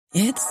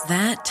It's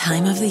that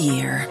time of the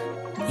year.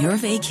 Your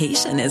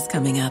vacation is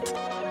coming up.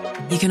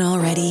 You can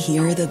already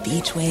hear the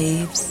beach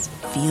waves,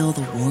 feel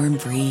the warm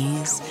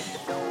breeze,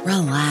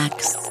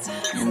 relax,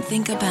 and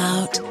think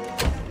about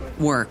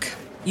work.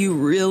 You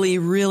really,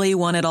 really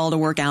want it all to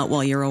work out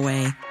while you're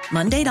away.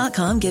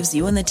 Monday.com gives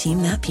you and the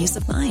team that peace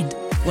of mind.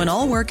 When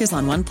all work is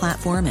on one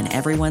platform and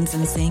everyone's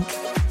in sync,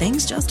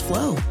 things just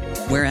flow.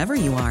 Wherever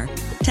you are,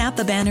 tap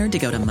the banner to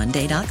go to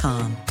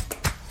Monday.com.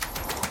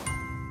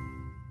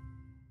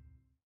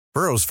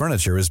 Burrow's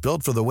furniture is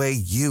built for the way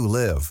you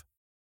live.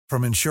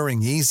 From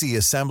ensuring easy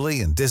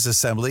assembly and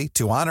disassembly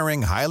to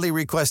honoring highly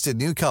requested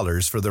new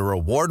colors for their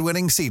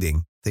award-winning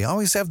seating, they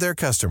always have their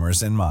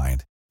customers in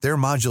mind. Their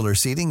modular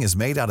seating is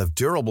made out of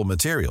durable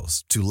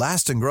materials to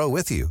last and grow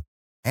with you.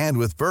 And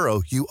with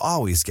Burrow, you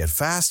always get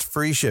fast,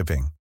 free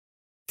shipping.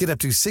 Get up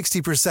to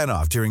 60%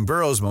 off during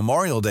Burrow's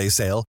Memorial Day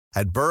sale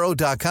at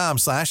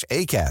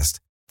burrow.com/ACAST.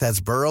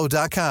 That's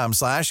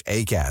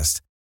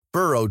burrow.com/ACAST.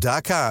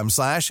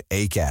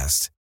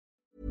 burrow.com/ACAST.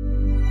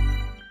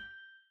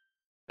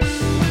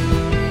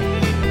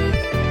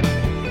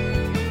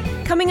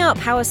 Coming up,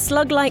 how a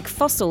slug-like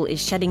fossil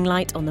is shedding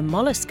light on the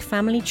mollusk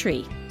family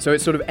tree. So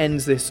it sort of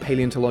ends this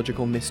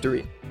paleontological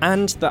mystery.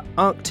 And the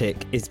Arctic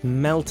is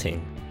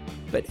melting.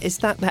 But is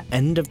that the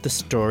end of the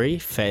story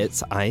for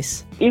its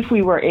ice? If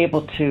we were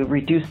able to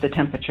reduce the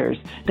temperatures,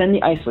 then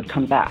the ice would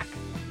come back.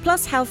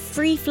 Plus, how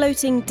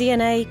free-floating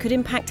DNA could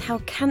impact how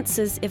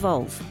cancers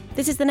evolve.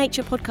 This is the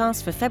Nature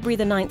Podcast for February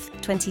the 9th,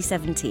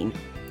 2017.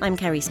 I'm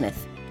Kerry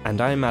Smith. And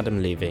I'm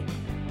Adam Levy.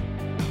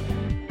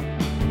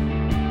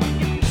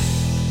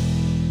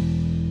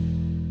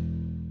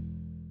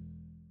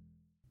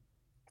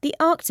 The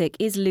Arctic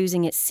is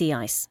losing its sea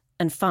ice,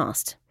 and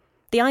fast.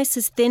 The ice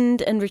has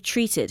thinned and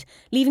retreated,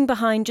 leaving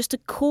behind just a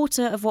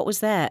quarter of what was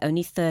there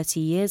only 30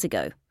 years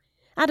ago.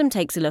 Adam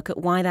takes a look at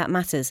why that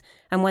matters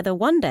and whether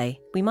one day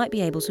we might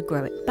be able to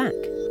grow it back.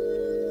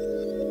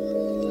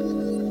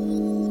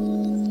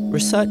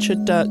 Researcher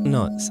Dirk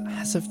Notts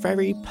has a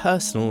very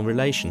personal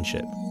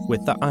relationship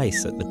with the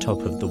ice at the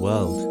top of the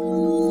world.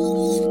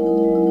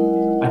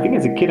 I think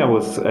as a kid I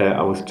was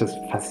just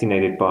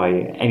fascinated by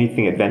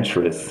anything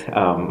adventurous,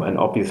 and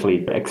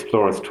obviously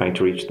explorers trying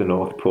to reach the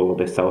North Pole or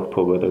the South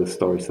Pole were those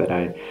stories that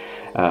I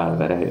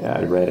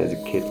read as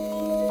a kid.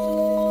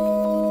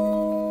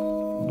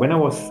 When I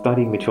was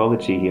studying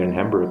meteorology here in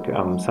Hamburg,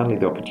 suddenly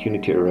the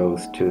opportunity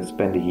arose to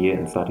spend a year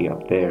and study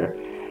up there,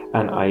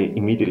 and I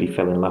immediately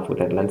fell in love with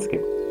that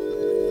landscape.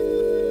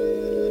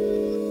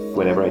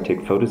 Whenever I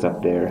take photos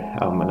up there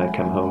and I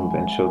come home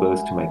and show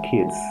those to my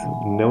kids,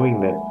 knowing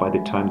that by the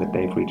time that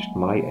they've reached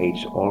my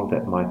age, all of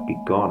that might be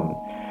gone,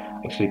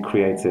 actually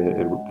creates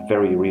a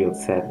very real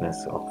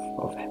sadness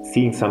of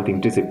seeing something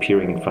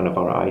disappearing in front of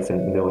our eyes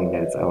and knowing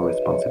that it's our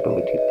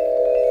responsibility.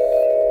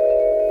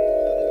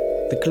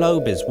 The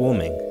globe is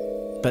warming,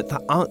 but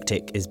the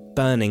Arctic is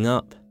burning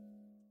up.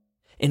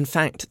 In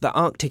fact, the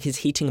Arctic is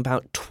heating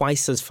about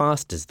twice as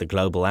fast as the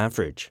global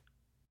average.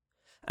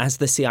 As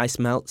the sea ice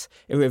melts,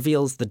 it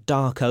reveals the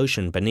dark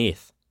ocean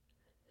beneath.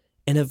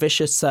 In a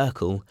vicious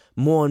circle,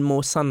 more and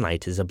more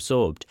sunlight is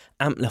absorbed,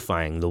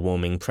 amplifying the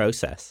warming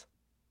process.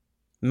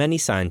 Many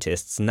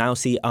scientists now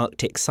see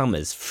Arctic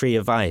summers free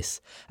of ice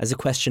as a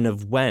question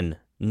of when,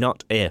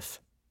 not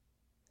if.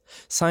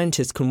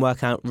 Scientists can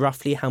work out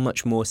roughly how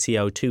much more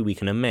CO2 we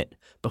can emit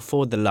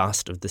before the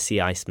last of the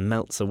sea ice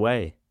melts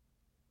away.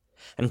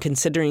 And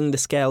considering the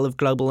scale of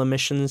global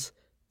emissions,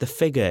 the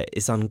figure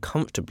is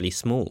uncomfortably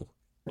small.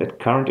 At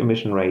current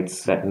emission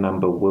rates, that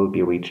number will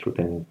be reached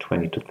within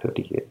 20 to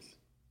 30 years.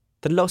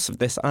 The loss of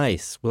this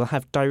ice will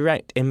have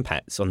direct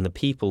impacts on the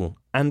people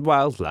and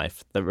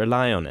wildlife that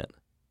rely on it.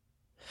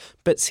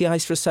 But sea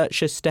ice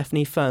researcher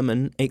Stephanie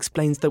Furman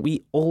explains that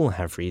we all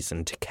have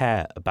reason to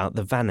care about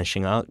the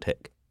vanishing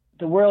Arctic.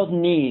 The world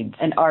needs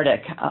an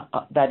Arctic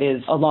that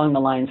is along the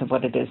lines of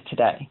what it is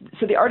today.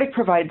 So the Arctic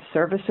provides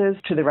services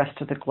to the rest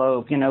of the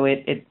globe.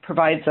 It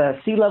provides a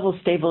sea level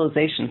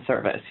stabilization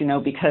service,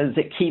 because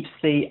it keeps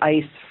the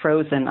ice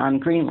frozen on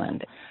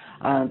Greenland.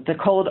 The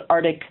cold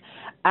Arctic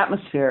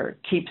atmosphere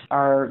keeps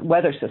our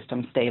weather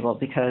system stable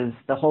because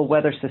the whole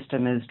weather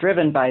system is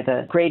driven by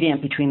the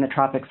gradient between the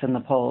tropics and the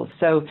poles.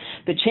 So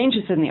the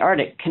changes in the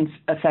Arctic can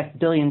affect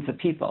billions of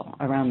people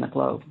around the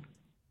globe.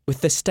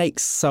 With the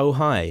stakes so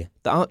high,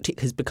 the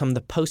Arctic has become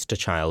the poster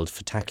child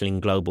for tackling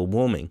global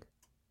warming.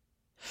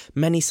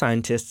 Many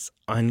scientists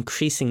are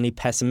increasingly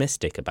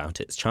pessimistic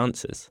about its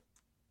chances.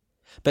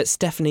 But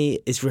Stephanie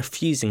is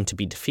refusing to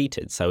be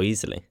defeated so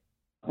easily.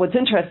 What's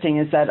interesting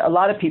is that a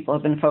lot of people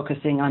have been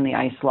focusing on the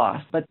ice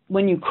loss. But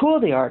when you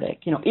cool the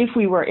Arctic, if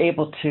we were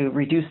able to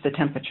reduce the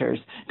temperatures,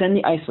 then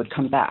the ice would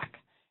come back.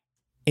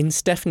 In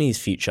Stephanie's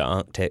future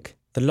Arctic,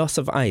 the loss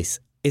of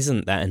ice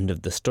isn't the end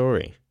of the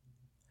story.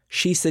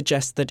 She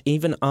suggests that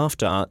even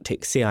after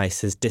Arctic sea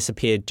ice has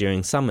disappeared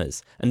during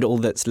summers and all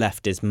that's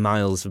left is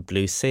miles of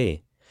blue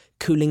sea,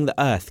 cooling the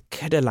Earth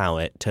could allow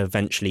it to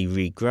eventually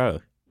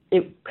regrow.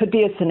 It could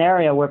be a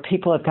scenario where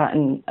people have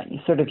gotten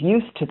sort of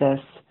used to this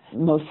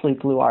mostly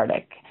blue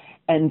Arctic.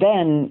 And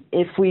then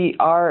if we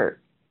are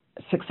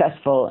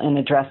successful in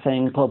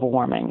addressing global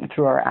warming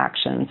through our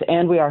actions,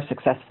 and we are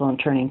successful in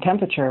turning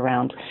temperature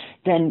around,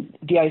 then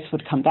the ice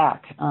would come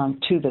back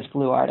to this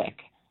blue Arctic.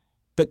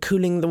 But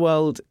cooling the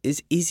world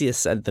is easier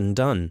said than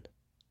done.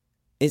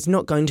 It's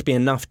not going to be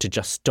enough to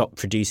just stop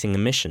producing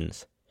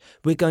emissions.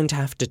 We're going to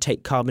have to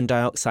take carbon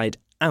dioxide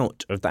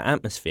out of the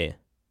atmosphere.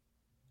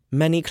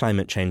 Many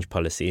climate change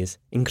policies,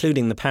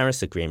 including the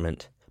Paris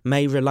Agreement,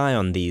 may rely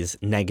on these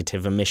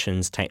negative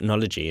emissions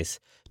technologies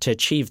to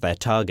achieve their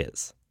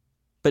targets.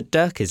 But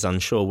Dirk is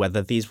unsure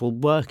whether these will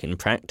work in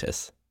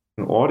practice.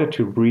 In order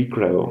to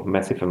regrow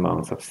massive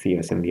amounts of sea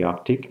ice in the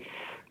Arctic,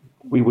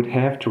 we would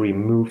have to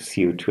remove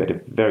CO2 at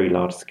a very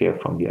large scale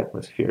from the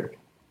atmosphere.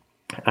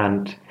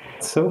 And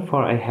so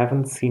far, I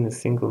haven't seen a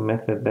single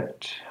method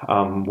that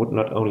would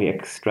not only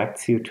extract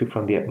CO2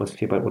 from the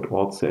atmosphere, but would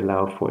also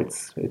allow for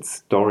its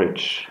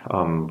storage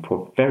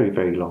for very,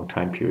 very long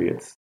time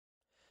periods.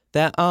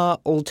 There are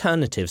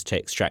alternatives to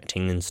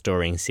extracting and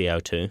storing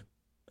CO2.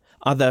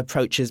 Other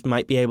approaches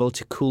might be able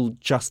to cool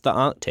just the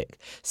Arctic,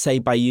 say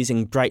by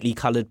using brightly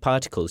coloured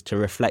particles to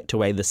reflect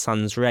away the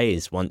sun's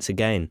rays once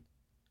again.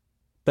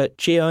 But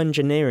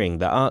geoengineering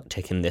the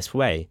Arctic in this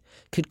way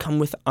could come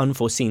with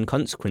unforeseen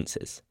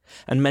consequences,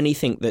 and many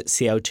think that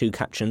CO2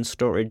 capture and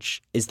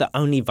storage is the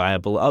only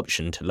viable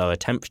option to lower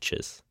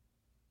temperatures.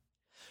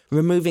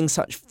 Removing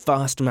such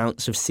vast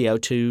amounts of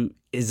CO2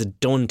 is a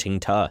daunting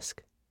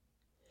task.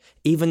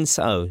 Even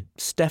so,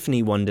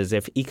 Stephanie wonders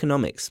if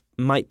economics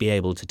might be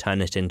able to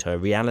turn it into a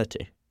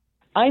reality.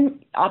 I'm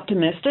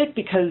optimistic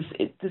because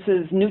this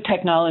is new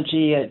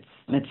technology,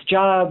 it's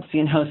jobs,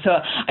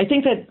 so I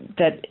think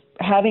that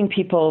having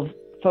people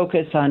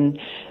focus on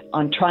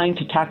trying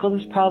to tackle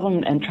this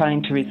problem and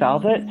trying to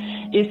resolve it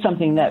is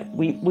something that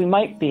we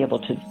might be able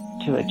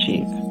to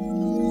achieve.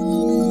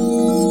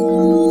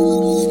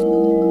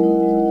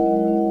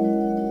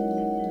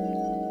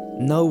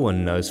 No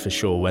one knows for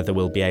sure whether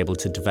we'll be able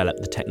to develop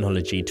the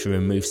technology to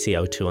remove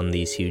CO2 on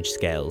these huge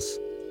scales.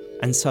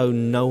 And so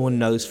no one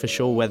knows for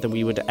sure whether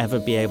we would ever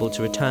be able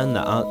to return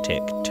the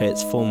Arctic to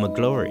its former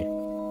glory.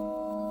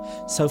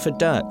 So for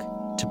Dirk,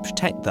 to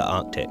protect the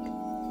Arctic,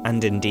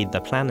 and indeed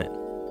the planet,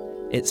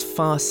 it's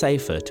far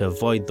safer to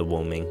avoid the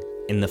warming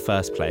in the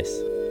first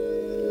place.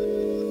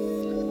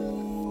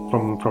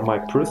 From my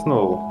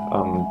personal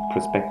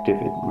perspective,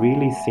 it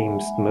really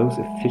seems most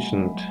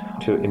efficient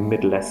to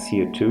emit less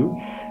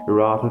CO2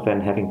 rather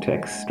than having to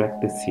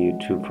extract the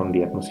CO2 from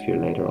the atmosphere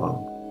later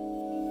on.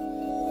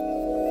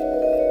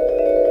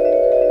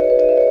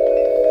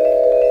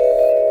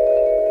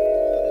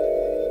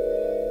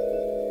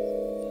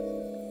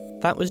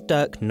 That was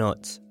Dirk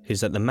Notz,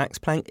 who's at the Max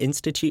Planck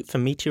Institute for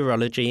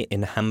Meteorology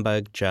in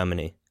Hamburg,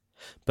 Germany.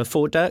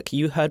 Before Dirk,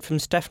 you heard from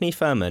Stephanie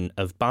Furman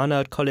of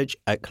Barnard College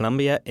at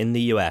Columbia in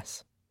the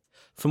US.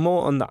 For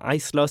more on the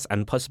ice loss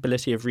and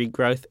possibility of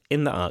regrowth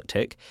in the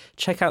Arctic,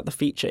 check out the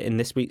feature in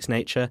this week's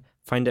Nature.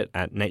 Find it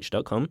at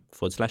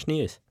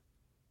nature.com/news.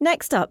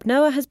 Next up,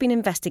 NOAA has been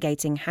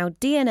investigating how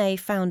DNA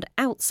found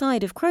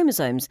outside of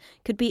chromosomes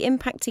could be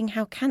impacting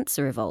how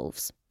cancer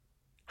evolves.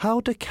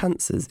 How do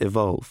cancers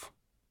evolve?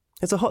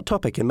 It's a hot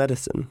topic in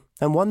medicine,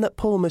 and one that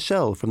Paul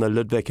Michel from the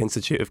Ludwig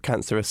Institute of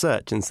Cancer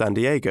Research in San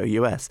Diego,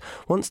 US,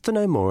 wants to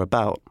know more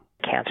about.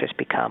 Cancers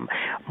become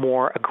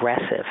more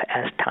aggressive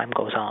as time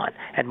goes on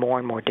and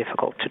more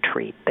difficult to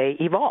treat. They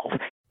evolve.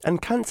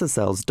 And cancer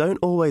cells don't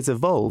always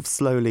evolve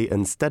slowly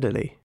and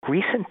steadily.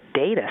 Recent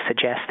data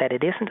suggests that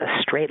it isn't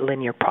a straight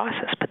linear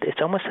process, but it's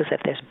almost as if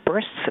there's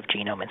bursts of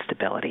genome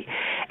instability.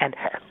 And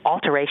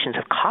alterations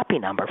of copy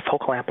number,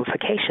 focal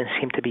amplification,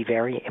 seem to be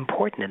very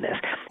important in this.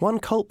 One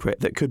culprit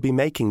that could be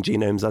making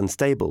genomes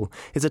unstable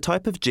is a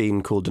type of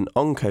gene called an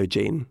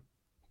oncogene.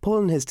 Paul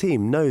and his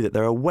team know that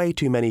there are way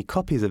too many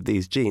copies of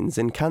these genes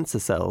in cancer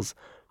cells.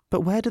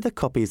 But where do the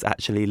copies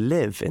actually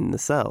live in the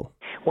cell?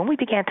 When we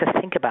began to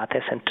think about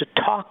this and to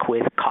talk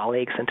with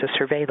colleagues and to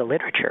survey the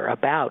literature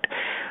about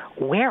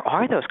where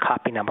are those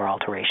copy number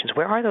alterations,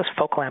 where are those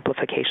focal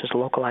amplifications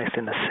localized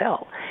in the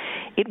cell,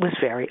 it was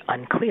very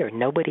unclear.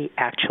 Nobody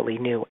actually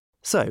knew.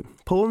 So,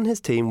 Paul and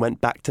his team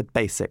went back to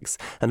basics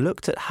and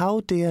looked at how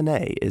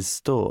DNA is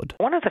stored.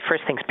 One of the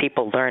first things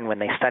people learn when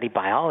they study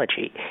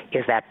biology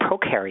is that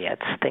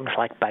prokaryotes, things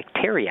like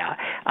bacteria,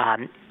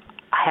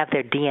 have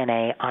their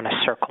DNA on a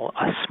circle,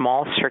 a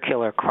small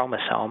circular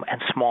chromosome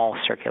and small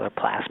circular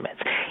plasmids.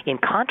 In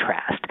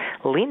contrast,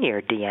 linear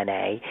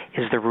DNA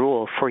is the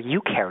rule for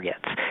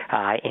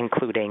eukaryotes,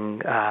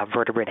 including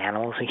vertebrate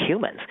animals and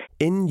humans.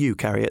 In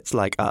eukaryotes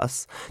like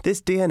us, this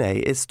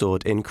DNA is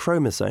stored in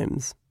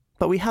chromosomes.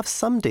 But we have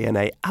some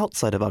DNA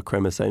outside of our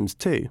chromosomes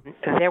too.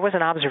 There was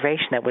an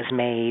observation that was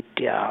made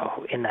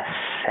in the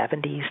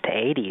 70s to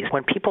 80s.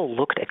 When people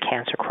looked at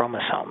cancer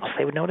chromosomes,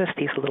 they would notice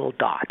these little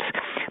dots.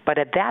 But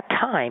at that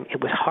time, it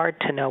was hard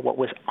to know what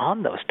was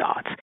on those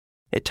dots.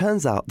 It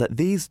turns out that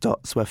these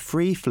dots were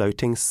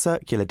free-floating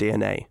circular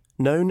DNA,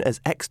 known as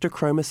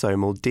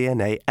extrachromosomal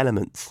DNA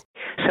elements.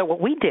 So what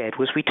we did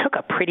was we took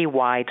a pretty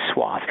wide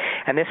swath,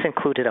 and this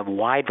included a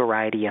wide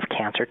variety of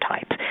cancer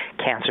types,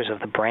 cancers of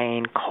the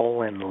brain,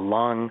 colon,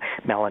 lung,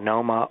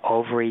 melanoma,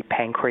 ovary,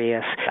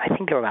 pancreas. I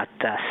think there were about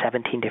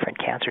 17 different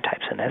cancer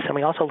types in this, and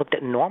we also looked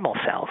at normal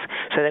cells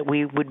so that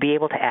we would be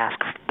able to ask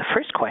the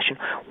first question,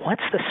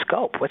 what's the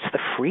scope, what's the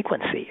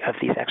frequency of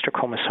these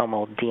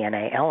extrachromosomal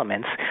DNA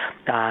elements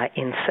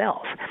in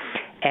cells?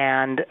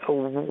 And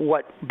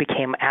what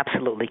became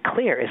absolutely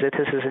clear is that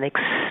this is an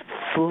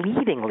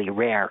fleetingly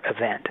rare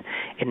event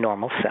in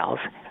normal cells,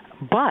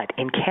 but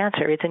in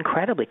cancer it's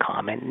incredibly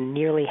common.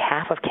 Nearly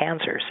half of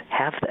cancers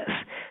have this.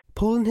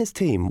 Paul and his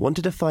team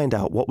wanted to find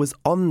out what was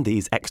on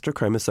these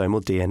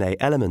extrachromosomal DNA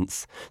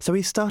elements, so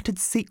he started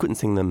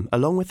sequencing them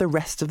along with the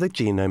rest of the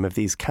genome of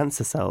these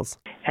cancer cells.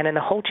 And in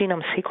the whole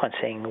genome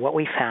sequencing, what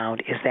we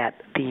found is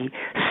that the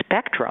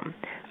spectrum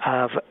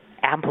of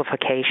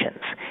amplifications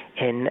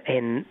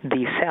in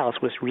these cells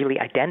was really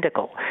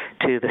identical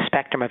to the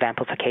spectrum of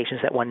amplifications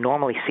that one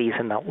normally sees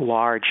in the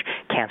large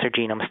cancer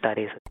genome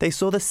studies. They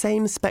saw the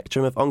same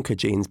spectrum of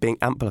oncogenes being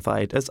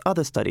amplified as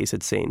other studies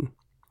had seen.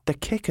 The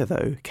kicker,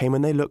 though, came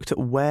when they looked at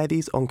where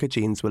these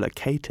oncogenes were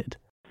located.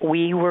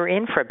 We were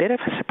in for a bit of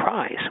a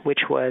surprise,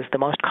 which was the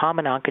most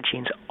common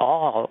oncogenes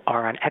all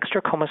are on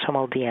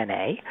extrachromosomal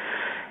DNA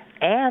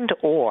and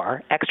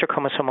or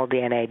extrachromosomal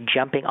DNA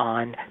jumping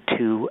on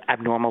to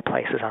abnormal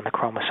places on the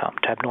chromosome,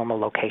 to abnormal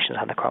locations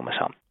on the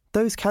chromosome.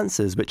 Those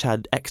cancers which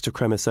had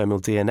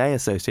extrachromosomal DNA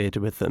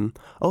associated with them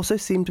also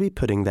seemed to be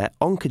putting their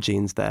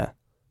oncogenes there.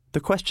 The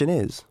question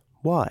is,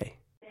 why?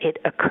 It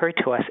occurred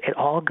to us, it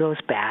all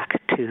goes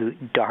back to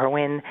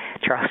Darwin,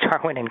 Charles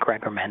Darwin and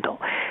Gregor Mendel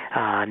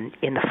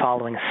in the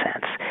following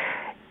sense.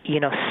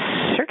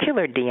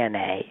 Circular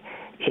DNA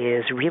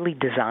is really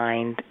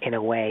designed in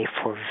a way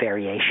for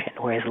variation,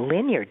 whereas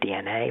linear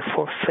DNA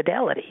for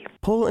fidelity.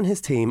 Paul and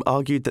his team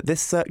argued that this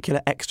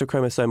circular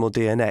extrachromosomal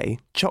DNA,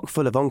 chock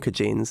full of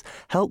oncogenes,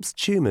 helps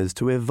tumours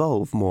to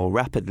evolve more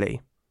rapidly.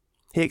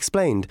 He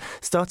explained,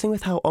 starting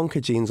with how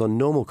oncogenes on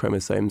normal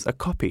chromosomes are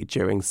copied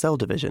during cell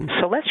division.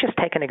 So let's just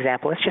take an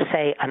example. Let's just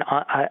say an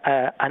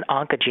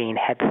oncogene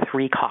had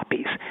 3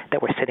 copies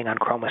that were sitting on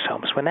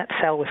chromosomes. When that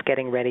cell was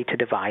getting ready to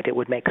divide, it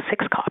would make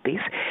 6 copies,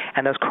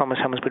 and those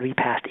chromosomes would be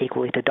passed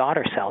equally to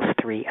daughter cells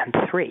 3 and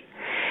 3.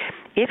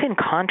 If, in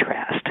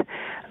contrast,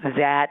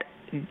 that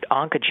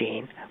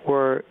oncogene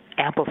were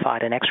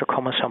amplified in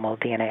extrachromosomal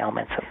DNA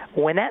elements,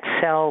 when that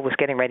cell was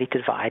getting ready to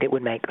divide, it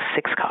would make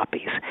 6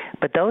 copies.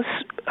 But those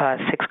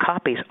 6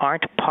 copies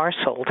aren't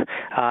parceled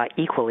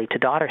equally to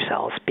daughter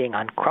cells being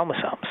on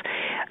chromosomes.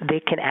 They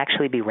can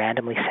actually be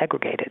randomly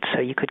segregated. So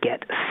you could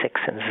get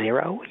 6 and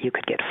 0, you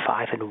could get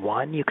 5 and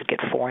 1, you could get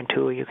 4 and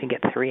 2, or you can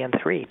get 3 and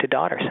 3 to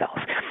daughter cells.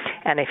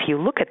 And if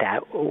you look at that,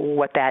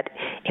 what that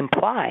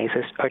implies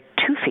are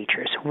 2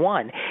 features.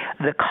 One,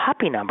 the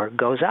copy number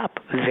goes up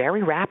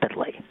very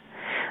rapidly.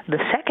 The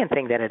second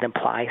thing that it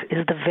implies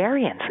is the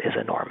variance is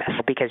enormous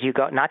because you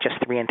go not just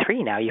 3 and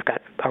 3 now, you've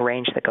got a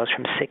range that goes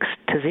from 6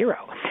 to 0.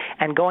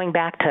 And going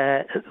back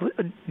to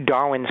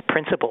Darwin's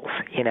principles,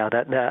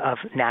 of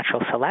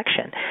natural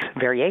selection,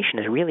 variation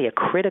is really a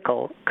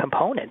critical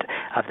component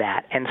of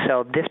that. And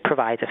so this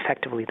provides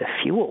effectively the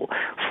fuel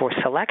for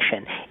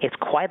selection. It's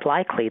quite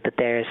likely that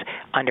there's,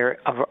 under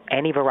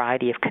any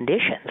variety of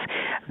conditions,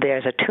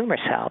 there's a tumor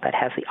cell that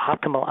has the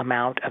optimal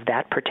amount of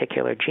that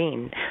particular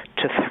gene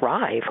to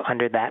thrive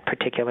under that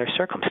particular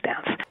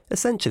circumstance.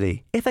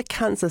 Essentially, if a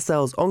cancer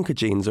cell's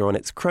oncogenes are on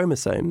its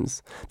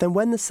chromosomes, then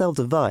when the cell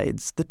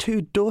divides, the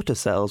 2 daughter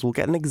cells will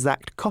get an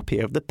exact copy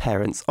of the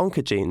parent's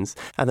oncogenes,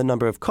 and the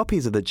number of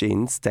copies of the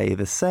genes stay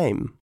the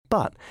same.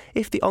 But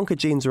if the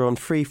oncogenes are on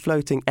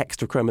free-floating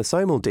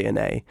extrachromosomal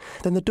DNA,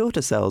 then the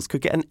daughter cells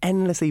could get an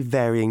endlessly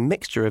varying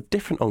mixture of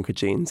different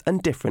oncogenes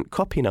and different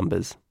copy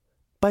numbers.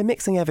 By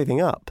mixing everything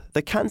up,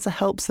 the cancer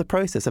helps the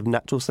process of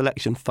natural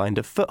selection find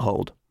a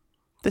foothold.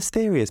 This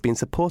theory has been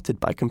supported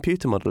by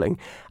computer modelling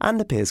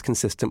and appears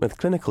consistent with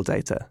clinical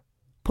data.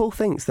 Paul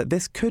thinks that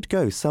this could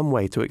go some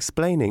way to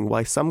explaining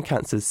why some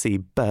cancers see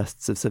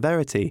bursts of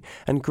severity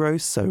and grow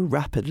so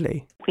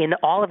rapidly. In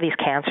all of these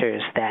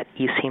cancers that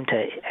you seem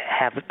to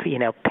have,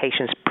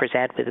 patients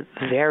present with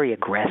very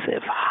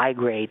aggressive,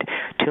 high-grade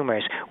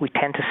tumors, we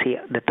tend to see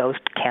that those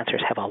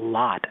cancers have a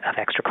lot of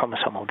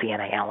extrachromosomal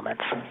DNA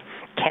elements.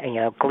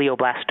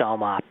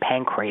 Glioblastoma,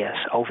 pancreas,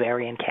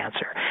 ovarian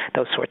cancer,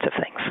 those sorts of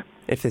things.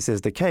 If this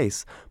is the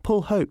case,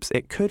 Paul hopes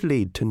it could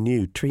lead to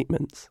new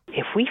treatments.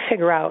 If we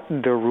figure out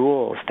the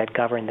rules that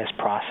govern this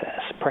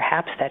process,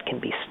 perhaps that can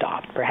be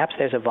stopped. Perhaps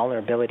there's a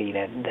vulnerability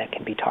that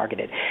can be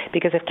targeted.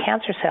 Because if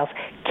cancer cells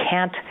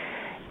can't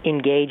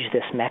engage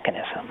this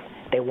mechanism,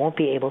 they won't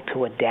be able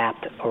to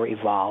adapt or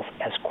evolve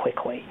as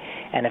quickly.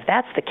 And if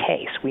that's the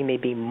case, we may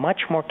be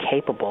much more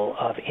capable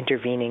of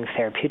intervening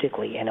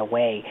therapeutically in a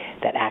way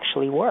that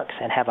actually works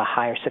and have a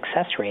higher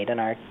success rate in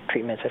our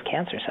treatments of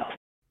cancer cells.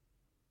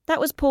 That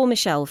was Paul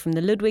Michel from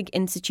the Ludwig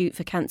Institute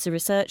for Cancer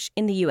Research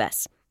in the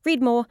US.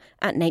 Read more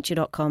at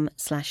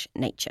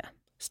nature.com/nature.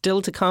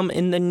 Still to come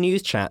in the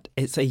news chat,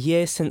 it's a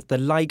year since the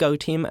LIGO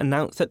team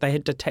announced that they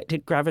had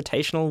detected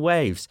gravitational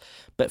waves.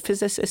 But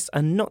physicists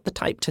are not the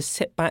type to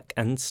sit back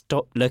and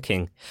stop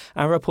looking.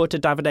 Our reporter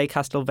Davide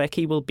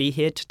Castelvecchi will be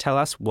here to tell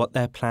us what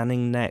they're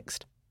planning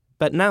next.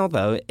 But now,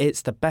 though,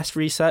 it's the best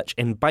research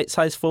in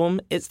bite-sized form.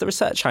 It's the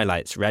research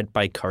highlights read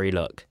by Corey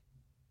Look.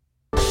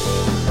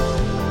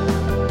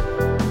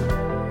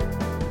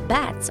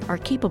 Bats are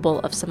capable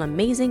of some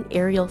amazing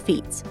aerial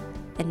feats.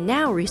 And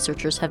now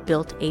researchers have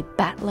built a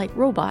bat-like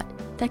robot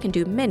that can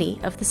do many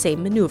of the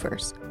same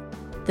maneuvers.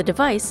 The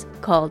device,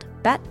 called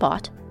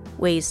BatBot,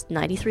 weighs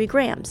 93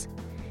 grams.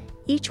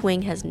 Each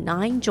wing has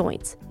 9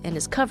 joints and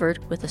is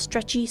covered with a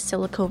stretchy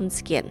silicone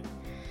skin.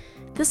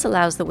 This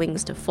allows the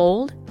wings to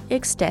fold,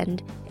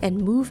 extend, and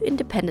move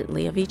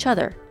independently of each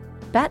other.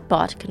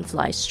 BatBot can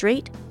fly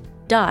straight,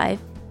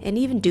 dive, and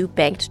even do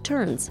banked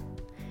turns.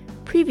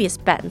 Previous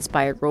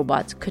bat-inspired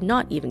robots could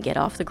not even get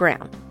off the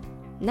ground.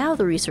 Now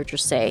the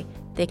researchers say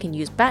they can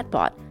use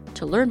BatBot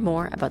to learn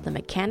more about the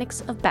mechanics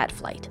of bat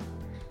flight.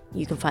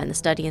 You can find the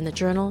study in the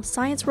journal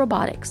Science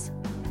Robotics.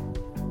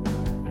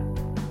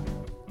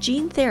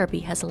 Gene therapy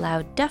has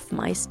allowed deaf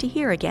mice to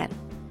hear again.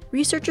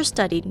 Researchers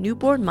studied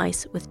newborn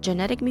mice with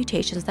genetic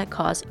mutations that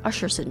cause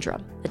Usher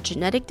syndrome, a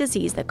genetic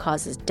disease that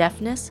causes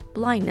deafness,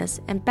 blindness,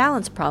 and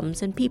balance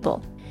problems in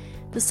people.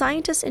 The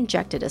scientists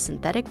injected a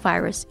synthetic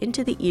virus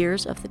into the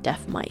ears of the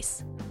deaf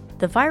mice.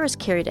 The virus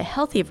carried a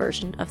healthy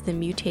version of the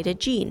mutated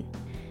gene.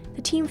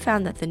 The team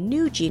found that the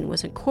new gene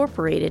was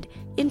incorporated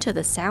into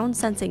the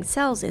sound-sensing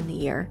cells in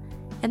the ear,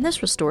 and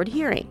this restored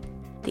hearing.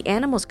 The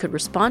animals could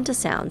respond to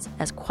sounds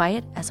as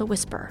quiet as a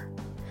whisper.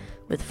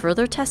 With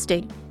further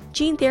testing,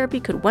 gene therapy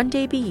could one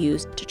day be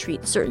used to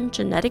treat certain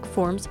genetic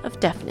forms of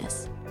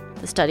deafness.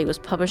 The study was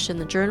published in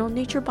the journal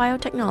Nature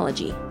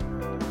Biotechnology.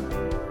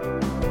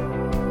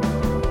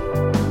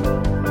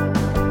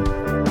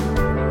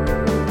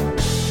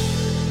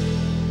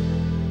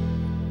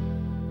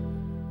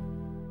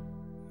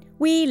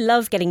 We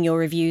love getting your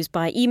reviews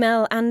by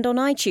email and on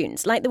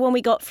iTunes, like the one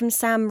we got from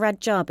Sam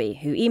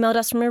Radjabi, who emailed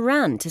us from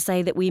Iran to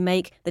say that we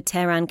make the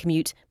Tehran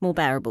commute more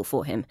bearable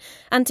for him,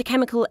 and to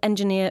chemical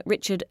engineer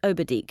Richard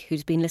Oberdeek,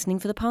 who's been listening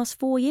for the past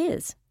 4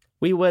 years.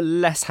 We were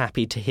less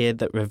happy to hear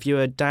that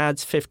reviewer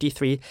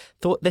Dads53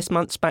 thought this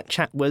month's back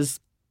chat was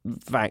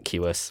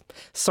vacuous.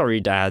 Sorry,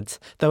 Dads,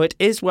 though it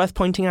is worth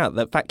pointing out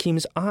that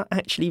vacuums are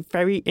actually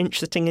very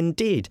interesting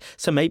indeed,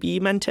 so maybe you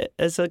meant it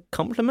as a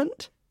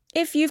compliment?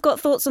 If you've got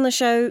thoughts on the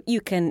show,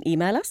 you can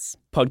email us.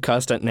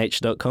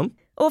 podcast@nature.com.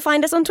 Or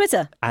find us on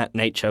Twitter.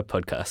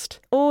 @NaturePodcast.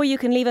 Or you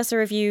can leave us a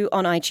review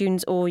on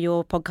iTunes or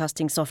your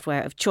podcasting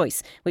software of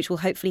choice, which will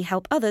hopefully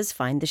help others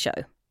find the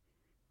show.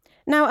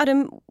 Now,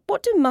 Adam,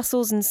 what do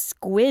mussels and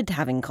squid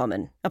have in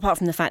common, apart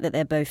from the fact that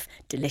they're both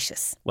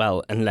delicious?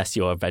 Well, unless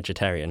you're a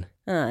vegetarian.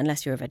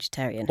 Unless you're a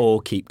vegetarian.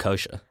 Or keep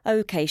kosher.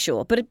 OK,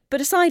 sure. But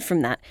aside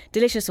from that,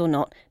 delicious or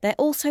not, they're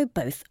also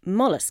both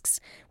mollusks,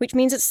 which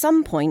means at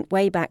some point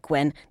way back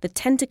when, the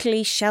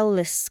tentacly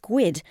shell-less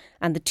squid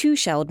and the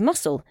two-shelled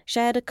mussel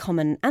shared a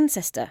common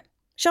ancestor.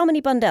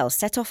 Shamini Bundell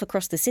set off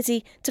across the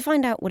city to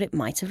find out what it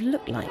might have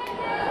looked like.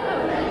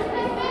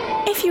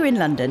 If you're in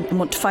London and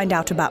want to find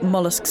out about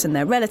molluscs and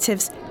their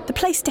relatives, the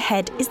place to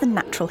head is the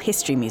Natural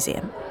History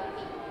Museum.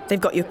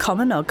 They've got your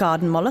common or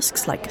garden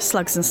molluscs like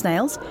slugs and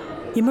snails,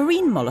 your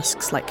marine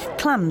molluscs like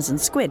clams and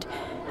squid,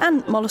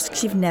 and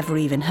molluscs you've never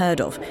even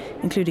heard of,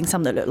 including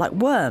some that look like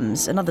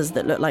worms and others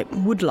that look like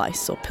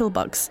woodlice or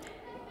pillbugs.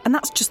 And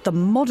that's just the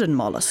modern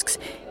molluscs.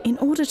 In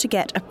order to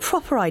get a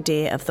proper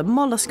idea of the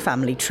mollusk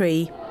family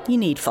tree, you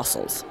need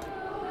fossils.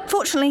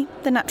 Fortunately,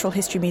 the Natural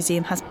History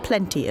Museum has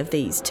plenty of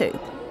these too.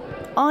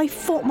 I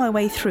fought my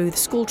way through the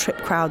school trip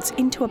crowds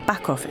into a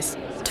back office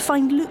to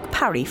find Luke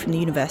Parry from the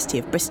University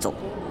of Bristol.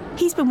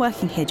 He's been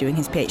working here doing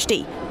his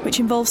PhD, which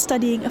involves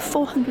studying a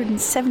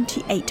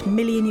 478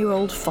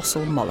 million-year-old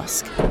fossil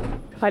mollusk.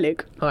 Hi,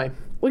 Luke. Hi.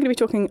 We're going to be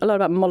talking a lot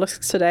about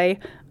mollusks today.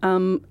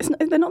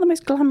 They're not the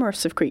most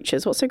glamorous of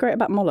creatures. What's so great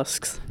about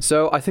mollusks?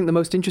 So I think the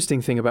most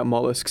interesting thing about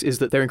mollusks is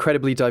that they're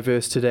incredibly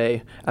diverse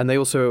today, and they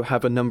also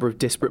have a number of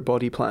disparate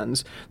body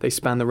plans. They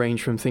span the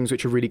range from things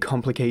which are really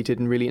complicated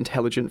and really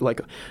intelligent, like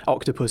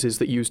octopuses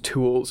that use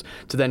tools,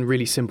 to then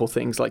really simple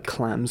things like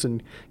clams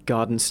and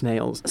garden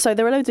snails. So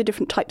there are loads of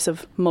different types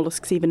of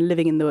mollusks even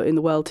living in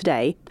the world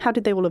today. How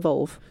did they all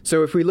evolve?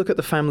 So if we look at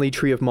the family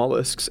tree of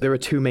mollusks, there are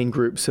two main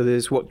groups. So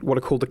there's what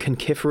are called the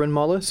conchiferan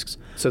mollusks.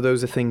 So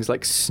those are things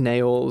like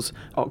snails,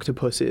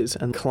 octopuses,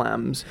 and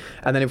clams.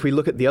 And then if we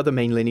look at the other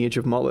main lineage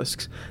of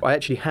mollusks, I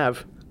actually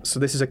have, so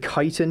this is a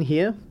chiton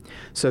here.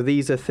 So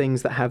these are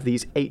things that have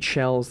these 8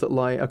 shells that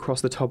lie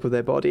across the top of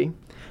their body.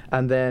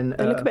 And then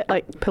they look a bit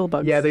like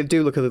pillbugs. Yeah, they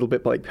do look a little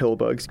bit like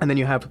pillbugs. And then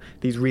you have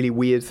these really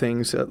weird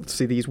things,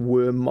 see these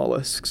worm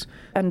mollusks.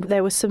 And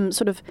there were some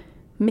sort of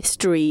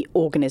mystery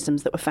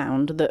organisms that were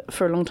found that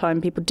for a long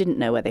time people didn't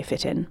know where they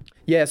fit in.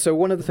 Yeah, so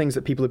one of the things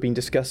that people have been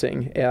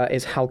discussing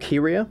is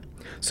Halkieria.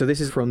 So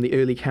this is from the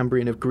early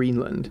Cambrian of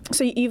Greenland.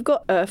 So you've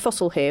got a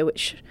fossil here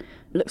which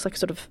looks like a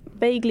sort of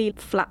vaguely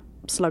flat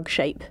slug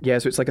shape. Yeah,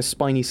 so it's like a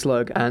spiny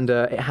slug, and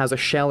it has a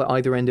shell at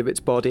either end of its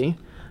body,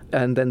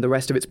 and then the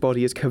rest of its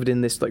body is covered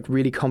in this like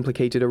really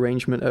complicated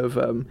arrangement of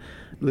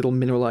little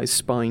mineralized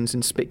spines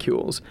and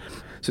spicules.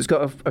 So it's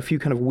got a few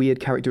kind of weird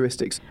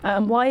characteristics.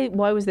 Why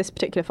was this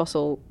particular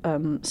fossil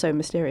so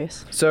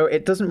mysterious? So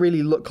it doesn't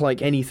really look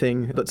like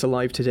anything that's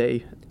alive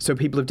today. So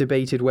people have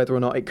debated whether or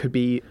not it could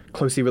be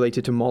closely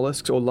related to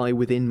mollusks or lie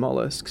within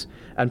mollusks.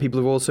 And people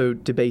have also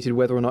debated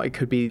whether or not it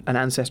could be an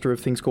ancestor of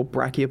things called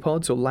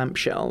brachiopods or lamp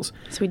shells.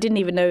 So we didn't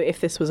even know if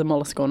this was a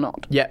mollusk or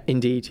not. Yeah,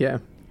 indeed, yeah.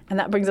 And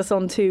that brings us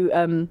on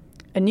to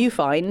a new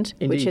find,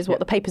 Indeed, which is what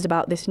the paper's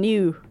about, this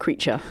new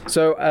creature.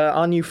 So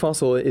our new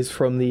fossil is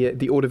from the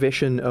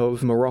Ordovician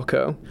of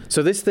Morocco.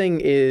 So this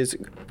thing is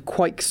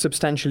quite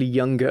substantially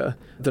younger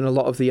than a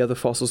lot of the other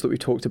fossils that we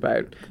talked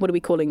about. What are we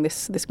calling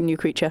this new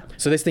creature?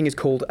 So this thing is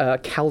called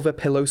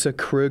Calvapillosa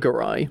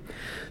krugeri.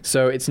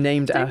 So it's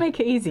named... Don't make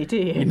it easy, do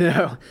you?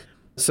 No.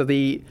 So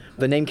the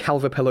name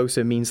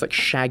Calvapillosa means like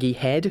shaggy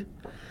head,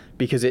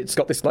 because it's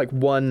got this like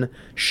one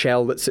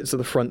shell that sits at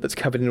the front that's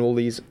covered in all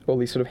these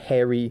sort of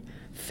hairy,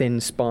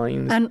 thin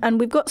spines. And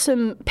we've got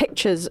some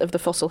pictures of the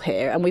fossil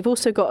here, and we've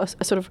also got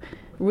a sort of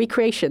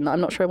recreation that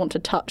I'm not sure I want to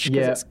touch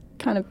because it's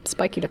kind of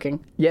spiky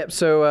looking. Yep,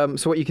 so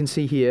what you can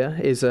see here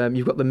is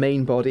you've got the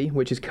main body,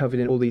 which is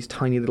covered in all these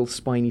tiny little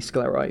spiny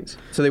sclerites.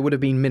 So they would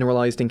have been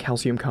mineralized in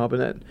calcium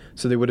carbonate,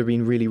 so they would have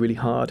been really, really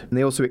hard. And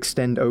they also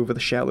extend over the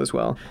shell as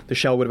well. The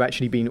shell would have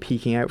actually been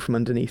peeking out from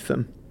underneath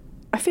them.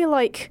 I feel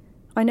like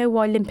I know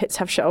why limpets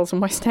have shells and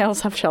why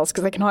snails have shells,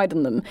 because they can hide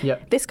in them.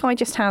 Yep. This guy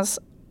just has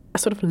a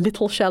sort of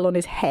little shell on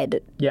his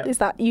head. Yep. Is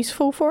that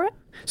useful for it?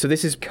 So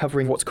this is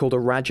covering what's called a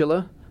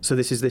radula. So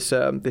this is this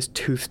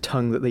toothed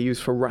tongue that they use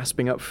for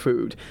rasping up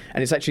food.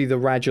 And it's actually the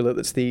radula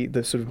that's the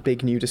sort of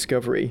big new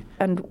discovery.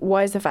 And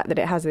why is the fact that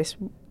it has this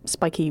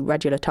spiky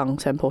radula tongue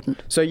so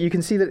important? So you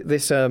can see that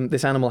this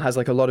animal has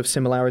like a lot of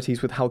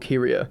similarities with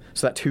Halkieria,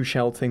 so that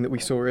two-shelled thing that we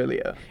saw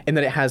earlier, in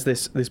that it has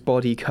this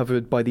body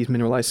covered by these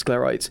mineralized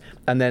sclerites,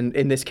 and then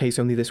in this case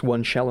only this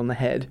one shell on the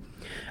head.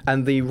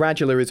 And the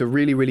radula is a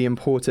really, really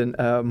important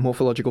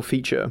morphological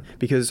feature,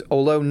 because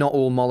although not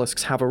all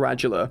mollusks have a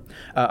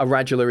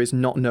radula is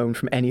not known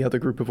from any other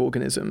group of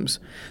organisms.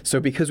 So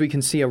because we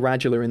can see a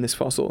radula in this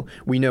fossil,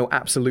 we know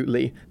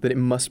absolutely that it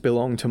must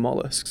belong to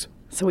mollusks.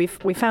 So we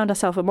found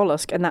ourselves a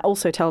mollusk, and that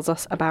also tells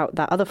us about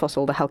that other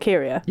fossil, the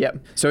Halkieria. Yeah.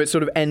 So it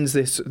sort of ends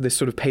this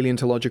sort of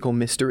paleontological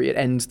mystery. It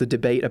ends the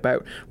debate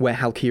about where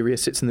Halkieria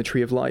sits in the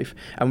tree of life.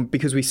 And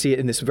because we see it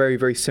in this very,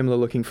 very similar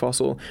looking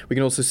fossil, we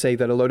can also say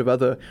that a load of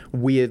other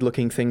weird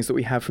looking things that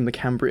we have from the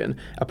Cambrian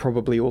are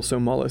probably also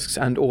mollusks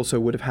and also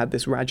would have had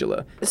this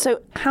radula.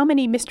 So how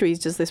many mysteries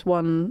does this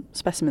one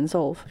specimen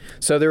solve?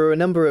 So there are a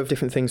number of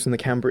different things from the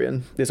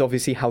Cambrian. There's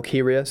obviously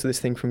Halkieria, so this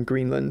thing from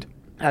Greenland.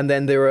 And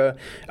then there are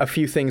a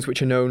few things which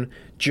are known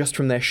just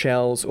from their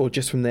shells or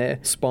just from their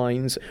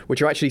spines,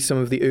 which are actually some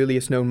of the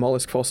earliest known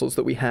mollusk fossils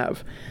that we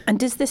have. And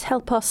does this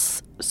help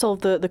us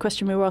solve the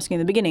question we were asking in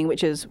the beginning,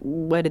 which is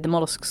where did the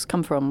mollusks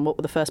come from? What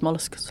were the first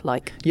mollusks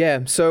like? Yeah,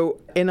 so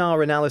in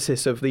our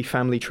analysis of the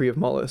family tree of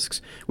mollusks,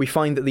 we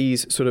find that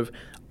these sort of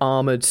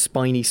armoured,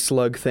 spiny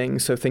slug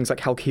things, so things like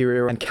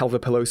Halkieria and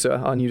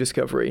Calvapillosa, our new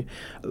discovery,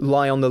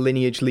 lie on the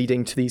lineage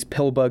leading to these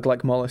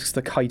pillbug-like mollusks,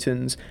 the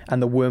chitons,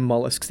 and the worm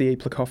mollusks, the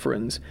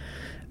aplacophorans.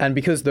 And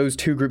because those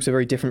two groups are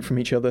very different from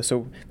each other,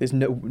 so there's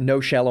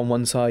no shell on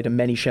one side and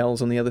many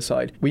shells on the other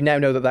side, we now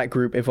know that that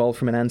group evolved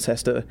from an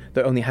ancestor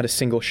that only had a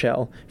single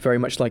shell, very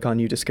much like our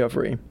new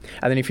discovery.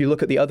 And then if you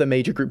look at the other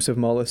major groups of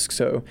mollusks,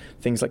 so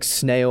things like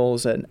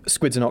snails and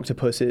squids and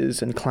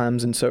octopuses and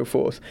clams and so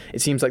forth,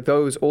 it seems like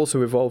those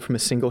also evolved from a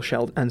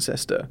single-shelled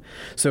ancestor.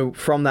 So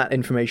from that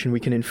information, we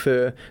can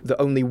infer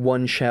that only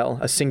one shell,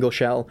 a single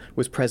shell,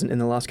 was present in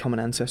the last common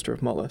ancestor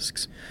of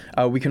mollusks.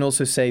 We can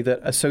also say that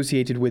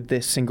associated with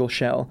this single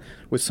shell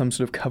with some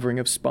sort of covering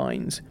of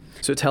spines.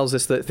 So it tells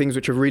us that things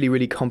which are really,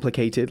 really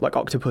complicated, like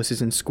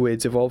octopuses and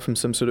squids, evolved from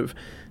some sort of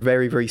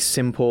very, very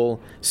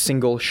simple,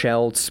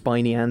 single-shelled,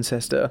 spiny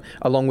ancestor,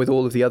 along with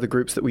all of the other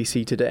groups that we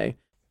see today.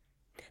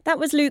 That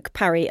was Luke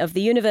Parry of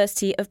the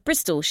University of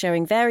Bristol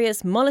sharing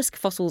various mollusk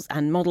fossils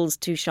and models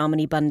to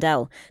Shamini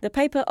Bundell. The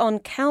paper on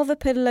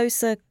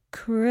Calvapillosa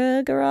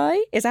krugeri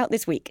is out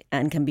this week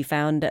and can be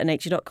found at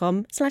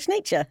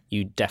nature.com/nature.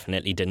 You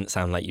definitely didn't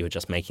sound like you were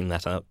just making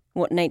that up.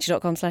 What,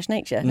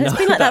 nature.com/nature? No, it's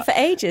been like that for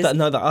ages.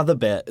 The other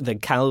bit, the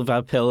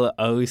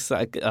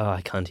Calvapillosa,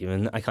 I can't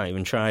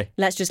even try.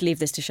 Let's just leave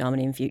this to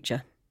Shamini in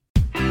future.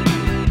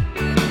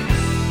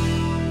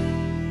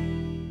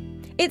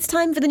 It's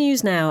time for the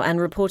news now, and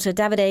reporter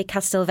Davide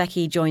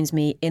Castelvecchi joins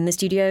me in the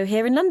studio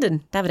here in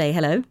London. Davide,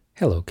 hello.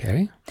 Hello,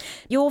 Kerry.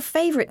 Your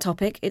favourite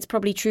topic, it's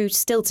probably true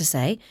still to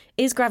say,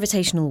 is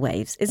gravitational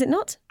waves, is it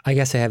not? I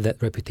guess I have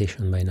that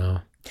reputation by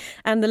now.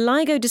 And the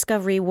LIGO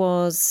discovery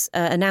was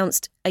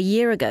announced a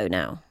year ago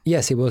now.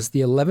 Yes, it was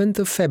the 11th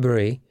of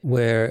February,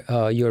 where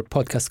your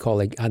podcast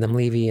colleague Adam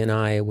Levy and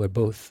I were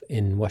both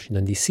in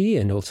Washington, D.C.,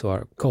 and also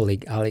our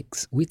colleague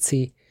Alex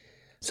Witzy.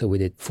 So we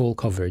did full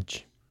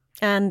coverage.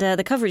 And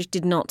the coverage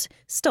did not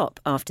stop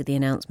after the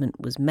announcement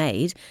was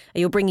made.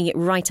 You're bringing it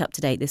right up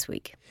to date this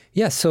week.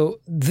 Yeah, so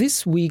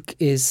this week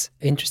is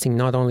interesting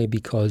not only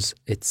because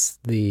it's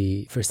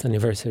the first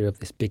anniversary of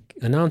this big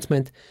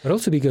announcement, but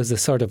also because the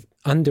sort of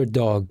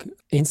underdog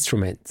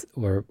instrument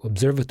or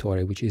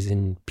observatory, which is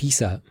in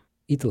Pisa,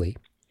 Italy,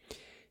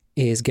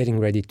 is getting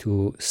ready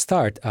to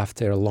start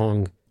after a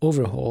long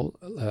overhaul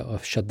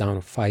of shutdown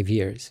of 5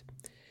 years.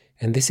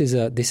 And this is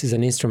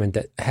an instrument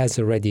that has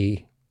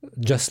already,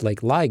 just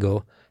like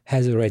LIGO,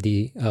 has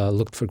already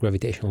looked for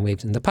gravitational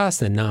waves in the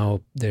past, and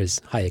now there's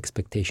high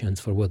expectations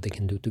for what they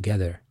can do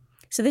together.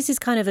 So this is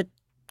kind of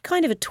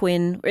a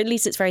twin, or at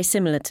least it's very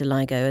similar to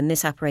LIGO, and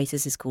this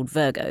apparatus is called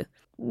Virgo.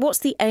 What's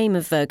the aim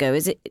of Virgo?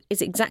 Is it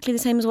exactly the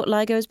same as what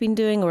LIGO has been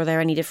doing, or are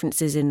there any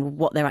differences in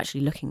what they're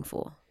actually looking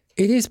for?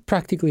 It is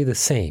practically the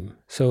same.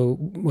 So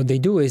what they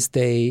do is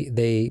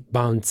they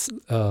bounce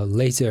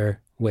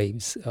laser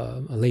waves,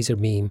 a laser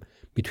beam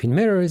between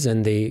mirrors,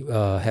 and they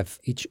have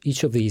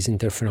each of these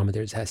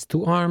interferometers has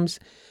 2 arms,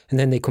 and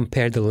then they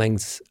compare the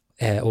lengths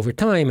over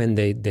time, and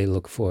they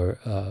look for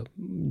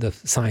the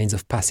signs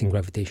of passing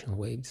gravitational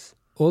waves.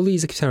 All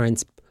these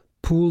experiments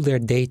pool their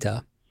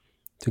data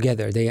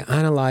together. They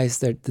analyze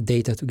the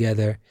data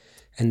together,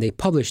 and they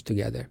publish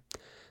together.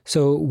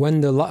 So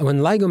when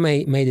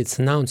LIGO made its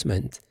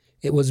announcement,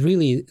 it was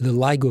really the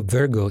LIGO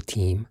Virgo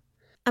team.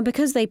 And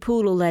because they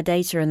pool all their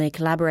data and they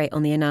collaborate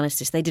on the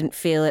analysis, they didn't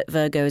feel at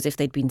Virgo as if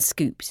they'd been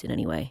scooped in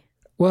any way?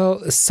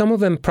 Well, some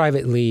of them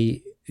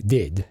privately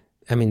did.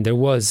 I mean, there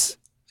was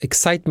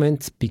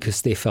excitement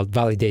because they felt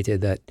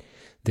validated that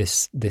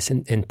this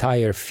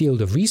entire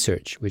field of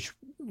research, which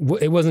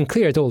it wasn't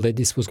clear at all that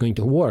this was going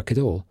to work at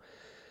all,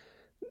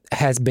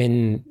 has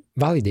been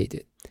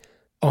validated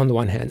on the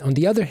one hand. On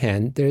the other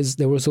hand,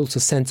 there was also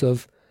a sense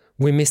of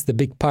we missed the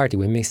big party,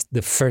 we missed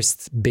the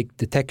first big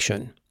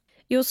detection.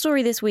 Your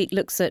story this week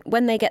looks at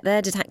when they get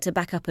their detector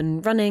back up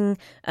and running,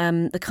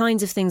 the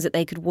kinds of things that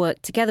they could work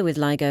together with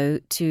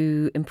LIGO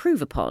to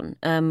improve upon.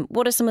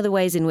 What are some of the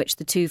ways in which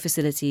the 2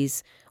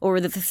 facilities, or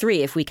the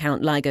 3 if we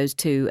count LIGO's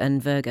 2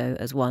 and Virgo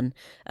as 1,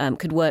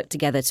 could work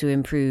together to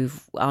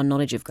improve our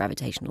knowledge of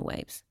gravitational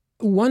waves?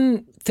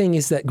 One thing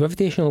is that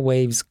gravitational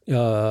waves,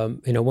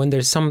 when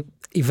there's some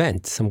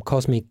event, some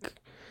cosmic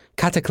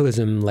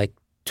cataclysm, like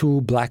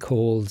 2 black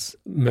holes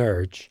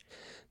merge,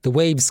 the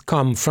waves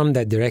come from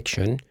that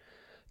direction.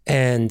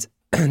 And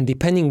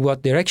depending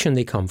what direction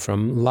they come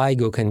from,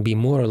 LIGO can be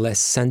more or less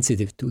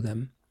sensitive to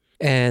them.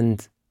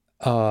 And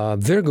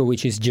Virgo,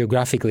 which is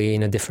geographically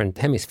in a different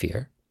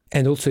hemisphere,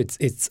 and also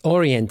it's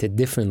oriented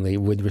differently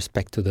with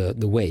respect to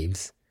the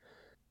waves,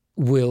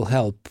 will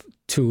help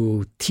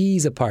to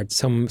tease apart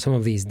some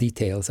of these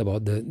details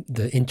about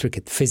the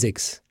intricate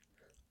physics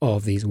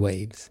of these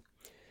waves.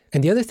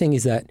 And the other thing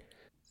is that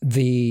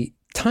the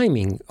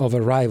timing of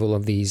arrival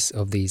of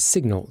these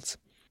signals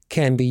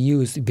can be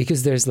used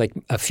because there's like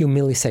a few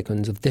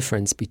milliseconds of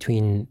difference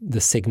between the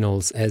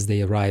signals as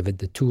they arrive at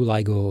the 2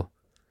 LIGO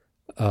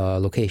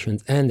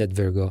locations and at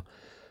Virgo.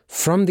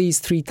 From these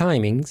 3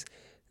 timings,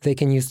 they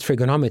can use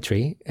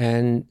trigonometry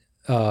and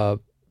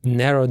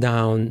narrow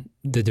down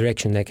the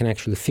direction. They can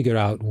actually figure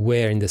out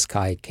where in the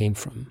sky it came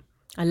from.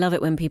 I love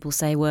it when people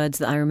say words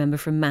that I remember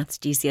from maths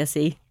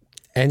GCSE.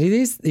 And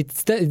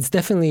it's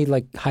definitely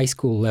like high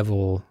school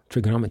level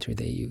trigonometry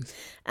they use.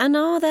 And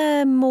are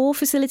there more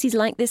facilities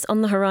like this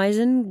on the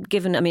horizon,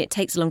 given, it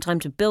takes a long time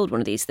to build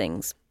one of these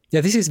things?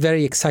 Yeah, this is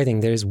very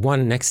exciting. There's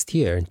one next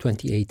year in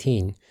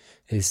 2018.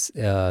 There's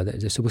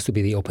supposed to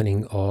be the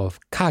opening of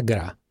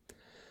Kagra,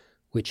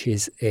 which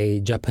is a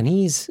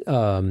Japanese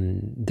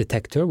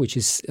detector, which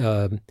is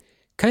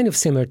kind of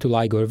similar to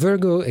LIGO or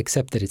Virgo,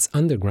 except that it's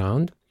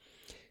underground.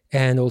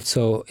 And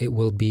also it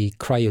will be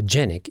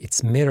cryogenic.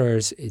 Its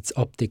mirrors, its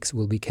optics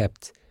will be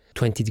kept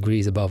 20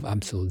 degrees above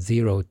absolute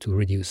zero to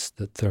reduce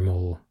the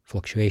thermal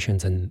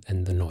fluctuations and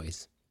the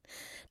noise.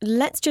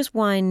 Let's just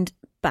wind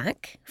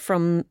back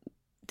from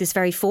this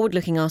very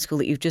forward-looking article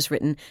that you've just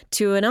written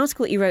to an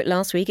article that you wrote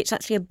last week. It's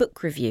actually a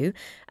book review,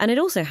 and it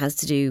also has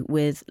to do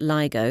with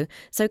LIGO.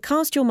 So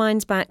cast your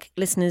minds back,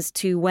 listeners,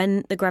 to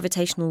when the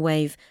gravitational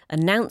wave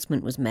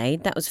announcement was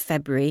made. That was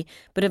February.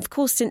 But of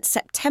course, since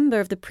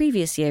September of the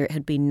previous year, it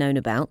had been known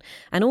about.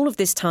 And all of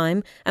this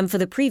time, and for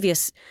the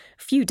previous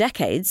few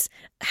decades,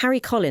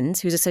 Harry Collins,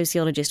 who's a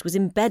sociologist, was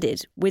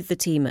embedded with the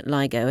team at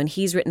LIGO, and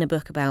he's written a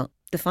book about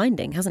the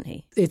finding, hasn't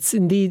he? It's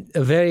indeed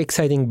a very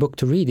exciting book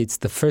to read. It's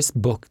the first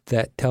book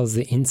that tells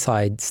the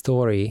inside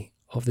story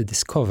of the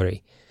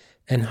discovery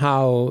and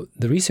how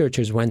the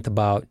researchers went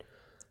about,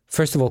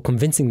 first of all,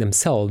 convincing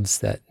themselves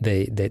that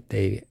they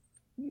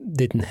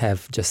didn't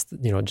have just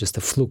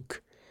a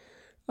fluke,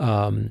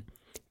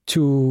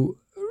 to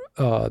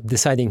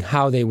deciding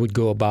how they would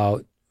go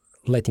about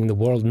letting the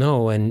world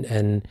know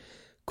and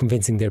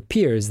convincing their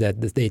peers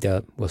that the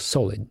data was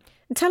solid.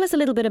 Tell us a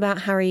little bit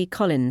about Harry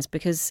Collins,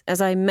 because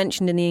as I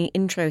mentioned in the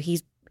intro,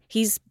 he's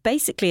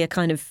basically a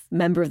kind of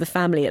member of the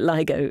family at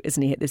LIGO,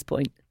 isn't he, at this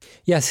point?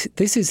 Yes,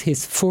 this is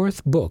his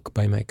 4th book,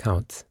 by my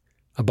count,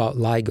 about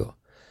LIGO.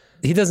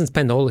 He doesn't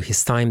spend all of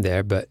his time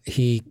there, but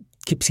he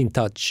keeps in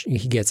touch.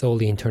 He gets all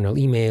the internal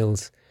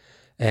emails,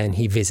 and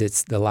he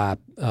visits the lab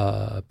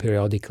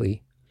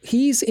periodically.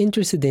 He's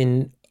interested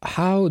in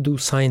how do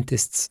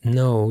scientists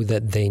know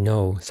that they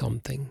know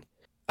something?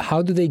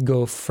 How do they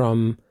go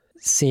from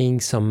seeing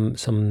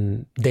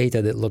some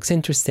data that looks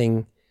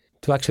interesting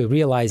to actually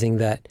realizing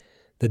that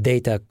the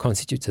data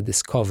constitutes a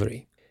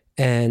discovery?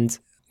 And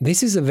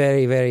this is a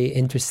very, very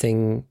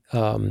interesting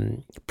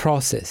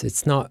process.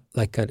 It's not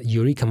like a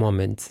eureka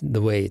moment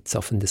the way it's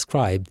often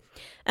described.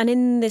 And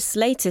in this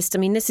latest, I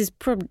mean, this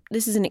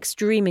is an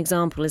extreme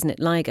example, isn't it,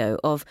 LIGO,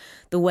 of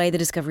the way the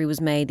discovery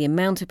was made, the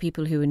amount of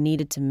people who were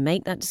needed to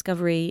make that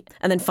discovery,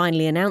 and then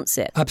finally announce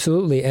it.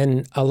 Absolutely.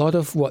 And a lot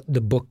of what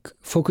the book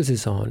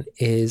focuses on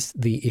is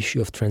the issue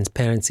of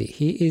transparency.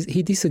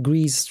 He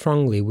disagrees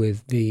strongly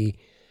with the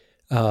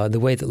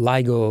way that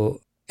LIGO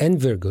and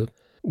Virgo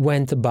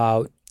went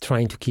about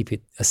trying to keep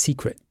it a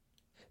secret.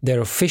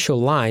 Their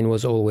official line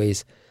was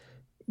always,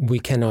 we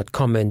cannot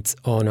comment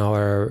on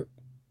our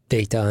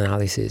data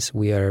analysis.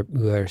 We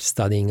are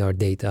studying our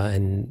data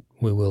and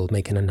we will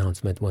make an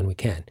announcement when we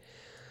can.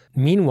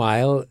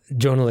 Meanwhile,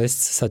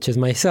 journalists such as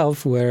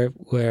myself were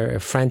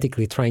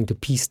frantically trying to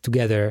piece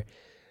together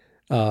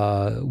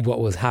what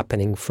was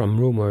happening from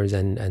rumors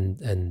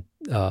and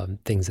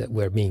things that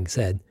were being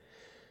said.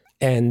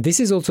 And this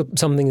is also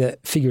something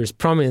that figures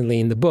prominently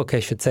in the book, I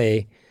should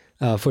say.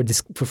 For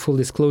full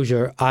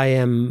disclosure, I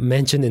am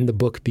mentioned in the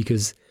book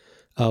because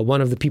one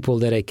of the people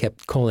that I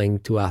kept calling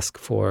to ask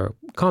for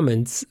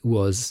comments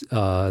was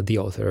the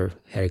author,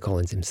 Harry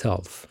Collins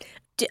himself.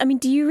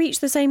 Do you reach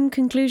the same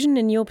conclusion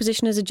in your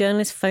position as a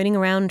journalist, phoning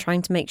around,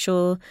 trying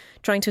to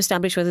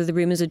establish whether the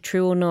rumours are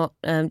true or not?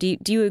 Do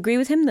you agree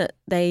with him that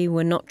they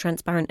were not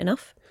transparent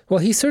enough? Well,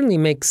 he certainly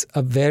makes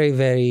a very,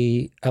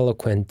 very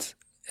eloquent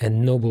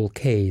and noble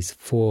case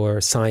for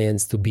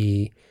science to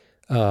be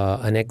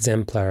an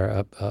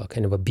exemplar,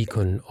 kind of a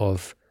beacon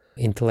of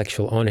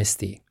intellectual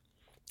honesty.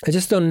 I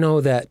just don't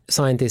know that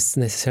scientists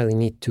necessarily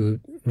need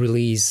to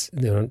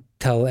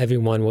tell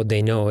everyone what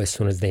they know as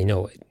soon as they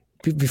know it.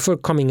 Before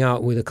coming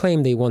out with a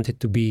claim, they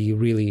wanted to be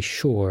really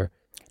sure.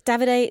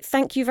 Davide,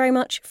 thank you very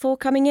much for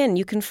coming in.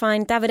 You can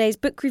find Davide's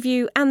book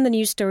review and the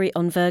news story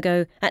on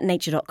Virgo at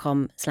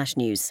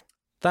nature.com/news.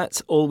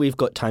 That's all we've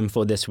got time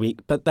for this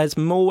week, but there's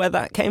more where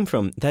that came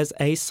from. There's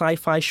a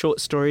sci-fi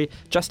short story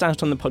just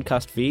out on the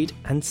podcast feed,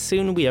 and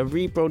soon we are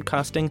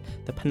rebroadcasting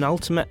the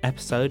penultimate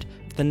episode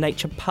of the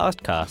Nature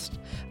Pastcast,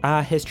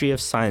 our History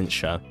of Science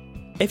show.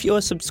 If you're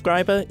a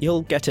subscriber,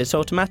 you'll get it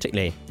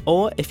automatically.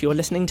 Or if you're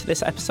listening to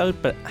this episode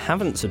but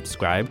haven't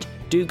subscribed,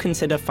 do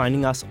consider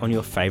finding us on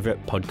your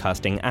favourite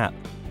podcasting app.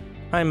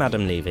 I'm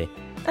Adam Levy.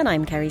 And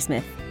I'm Kerry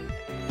Smith.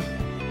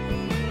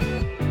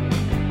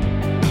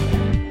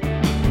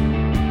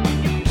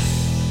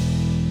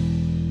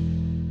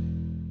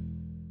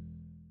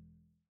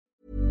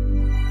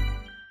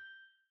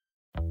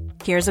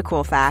 Here's a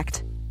cool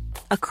fact.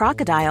 A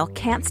crocodile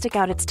can't stick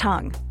out its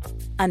tongue.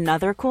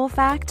 Another cool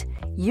fact,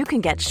 you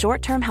can get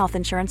short-term health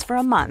insurance for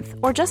a month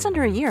or just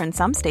under a year in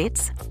some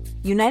states.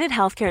 United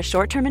Healthcare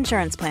short-term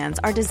insurance plans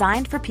are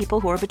designed for people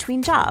who are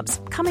between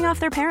jobs, coming off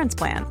their parents'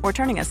 plan, or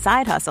turning a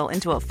side hustle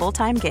into a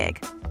full-time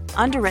gig.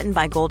 Underwritten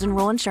by Golden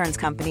Rule Insurance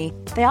Company,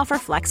 they offer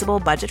flexible,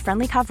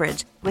 budget-friendly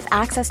coverage with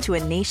access to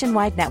a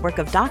nationwide network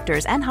of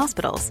doctors and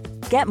hospitals.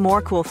 Get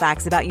more cool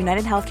facts about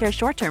United Healthcare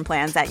short-term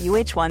plans at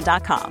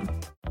uh1.com.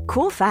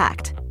 Cool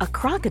fact, a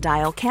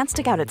crocodile can't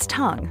stick out its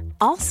tongue.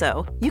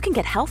 Also, you can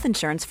get health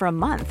insurance for a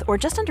month or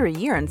just under a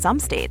year in some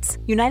states.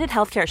 United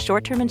Healthcare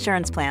short-term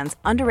insurance plans,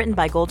 underwritten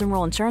by Golden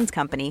Rule Insurance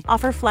Company,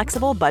 offer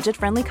flexible,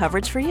 budget-friendly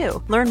coverage for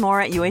you. Learn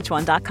more at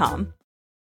uh1.com.